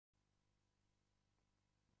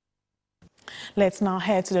Let's now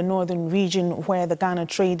head to the northern region where the Ghana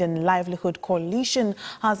Trade and Livelihood Coalition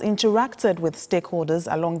has interacted with stakeholders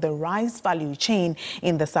along the rice value chain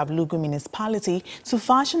in the Savelugu Municipality to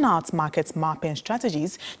fashion out market mapping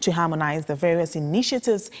strategies to harmonize the various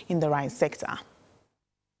initiatives in the rice sector.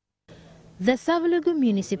 The Savelugu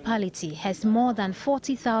Municipality has more than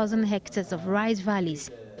 40,000 hectares of rice valleys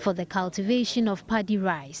for the cultivation of paddy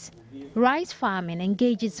rice. Rice farming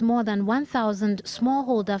engages more than 1,000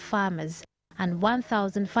 smallholder farmers and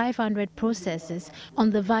 1,500 processors on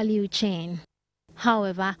the value chain.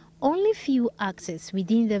 However, only few actors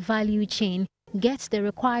within the value chain get the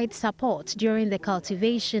required support during the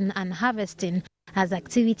cultivation and harvesting, as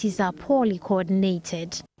activities are poorly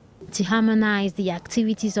coordinated. To harmonize the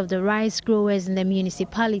activities of the rice growers in the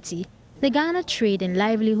municipality, the Ghana Trade and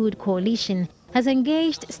Livelihood Coalition has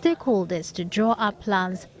engaged stakeholders to draw up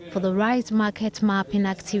plans for the rice market mapping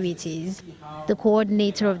activities. The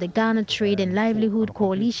coordinator of the Ghana Trade and Livelihood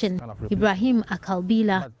Coalition, Ibrahim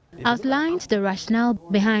Akalbila, outlined the rationale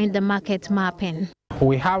behind the market mapping.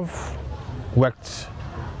 We have worked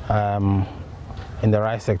in the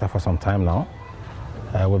rice sector for some time now.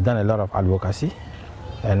 We've done a lot of advocacy,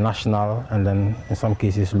 national and then in some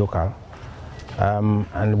cases local,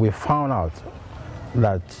 and we found out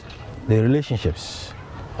that the relationships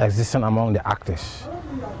existing among the actors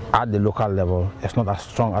at the local level is not as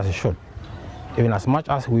strong as it should. Even as much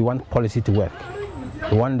as we want policy to work,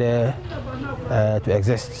 we want there to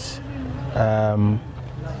exist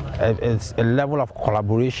it's a level of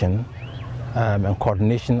collaboration and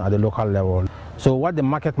coordination at the local level. So what the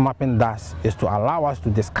market mapping does is to allow us to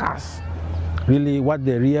discuss really what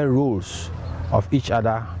the real roles of each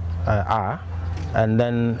other are, and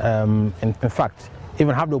then in fact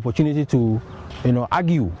even have the opportunity to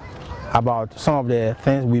argue about some of the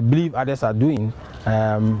things we believe others are doing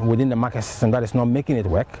within the market system that is not making it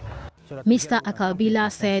work. Mr.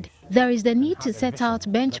 Akalbila said there is the need to set out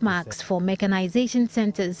benchmarks for mechanization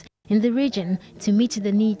centers in the region to meet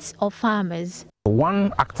the needs of farmers.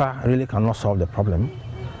 One actor really cannot solve the problem.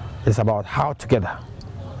 It's about how together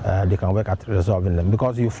they can work at resolving them,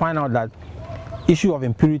 because you find out that issue of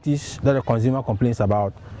impurities that the consumer complains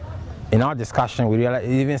about, in our discussion we realize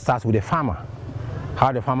it even starts with the farmer.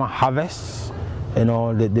 How the farmer harvests,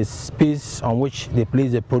 the space on which they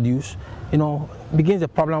place the produce, begins the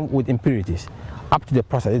problem with impurities. Up to the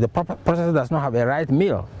process. If the processor does not have a right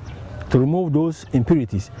mill to remove those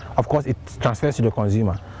impurities, of course it transfers to the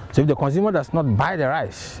consumer. So if the consumer does not buy the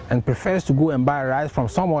rice and prefers to go and buy rice from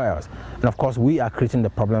somewhere else, then of course we are creating the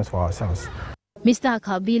problems for ourselves. Mr.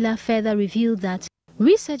 Akalbila further revealed that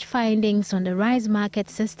research findings on the rice market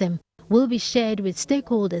system will be shared with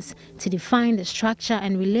stakeholders to define the structure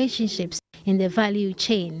and relationships in the value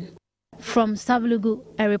chain. From Savelugu,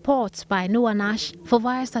 a report by Noah Nash for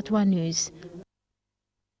Viasat News.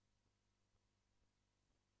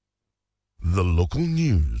 The local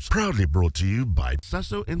news, proudly brought to you by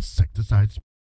Saso Insecticides.